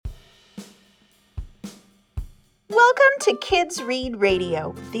Welcome to Kids Read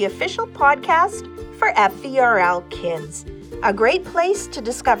Radio, the official podcast for FVRL Kids. A great place to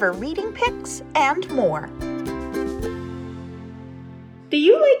discover reading picks and more. Do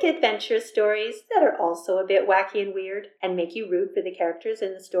you like adventure stories that are also a bit wacky and weird and make you root for the characters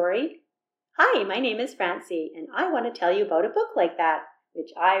in the story? Hi, my name is Francie, and I want to tell you about a book like that, which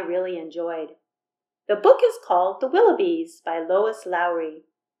I really enjoyed. The book is called The Willoughbys by Lois Lowry.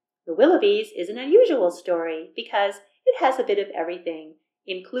 The Willoughbys is an unusual story because it has a bit of everything,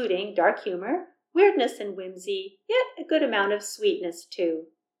 including dark humor, weirdness and whimsy, yet a good amount of sweetness too.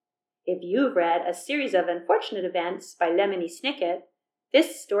 If you've read A Series of Unfortunate Events by Lemony Snicket,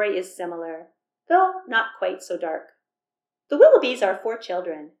 this story is similar, though not quite so dark. The Willoughbys are 4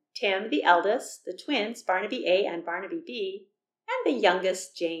 children: Tim, the eldest, the twins Barnaby A and Barnaby B, and the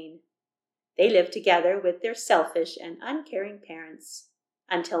youngest Jane. They live together with their selfish and uncaring parents,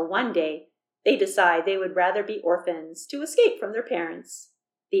 until one day they decide they would rather be orphans to escape from their parents.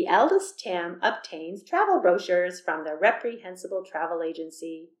 The eldest Tim obtains travel brochures from the Reprehensible Travel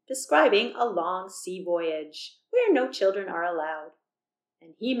Agency describing a long sea voyage where no children are allowed,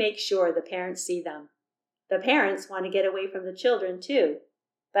 and he makes sure the parents see them. The parents want to get away from the children too,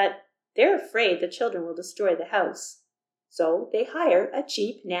 but they're afraid the children will destroy the house, so they hire a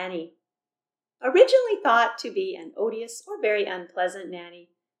cheap nanny. Originally thought to be an odious or very unpleasant nanny,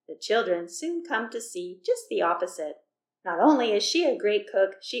 the children soon come to see just the opposite. Not only is she a great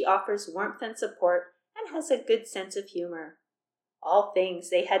cook, she offers warmth and support and has a good sense of humor. All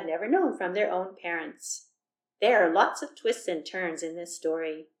things they had never known from their own parents. There are lots of twists and turns in this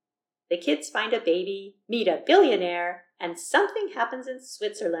story. The kids find a baby, meet a billionaire, and something happens in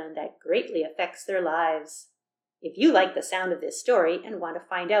Switzerland that greatly affects their lives. If you like the sound of this story and want to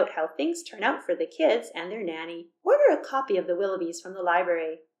find out how things turn out for the kids and their nanny, order a copy of The Willoughbys from the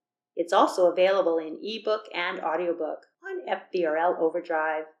library. It's also available in ebook and audiobook on FVRL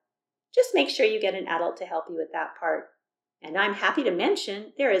Overdrive. Just make sure you get an adult to help you with that part. And I'm happy to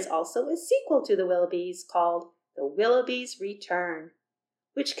mention there is also a sequel to The Willoughbys called The Willoughbys Return,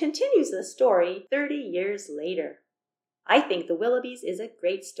 which continues the story 30 years later. I think The Willoughbys is a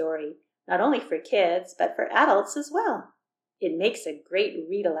great story, not only for kids, but for adults as well. It makes a great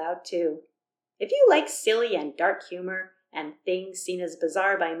read aloud too. If you like silly and dark humor and things seen as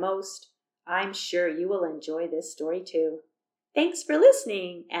bizarre by most, I'm sure you will enjoy this story too. Thanks for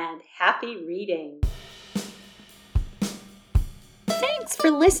listening and happy reading. Thanks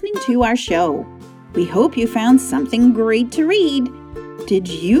for listening to our show. We hope you found something great to read. Did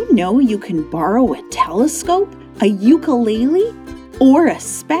you know you can borrow a telescope, a ukulele, or a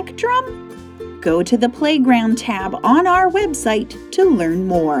spectrum? Go to the Playground tab on our website to learn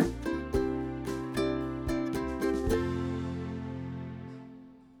more.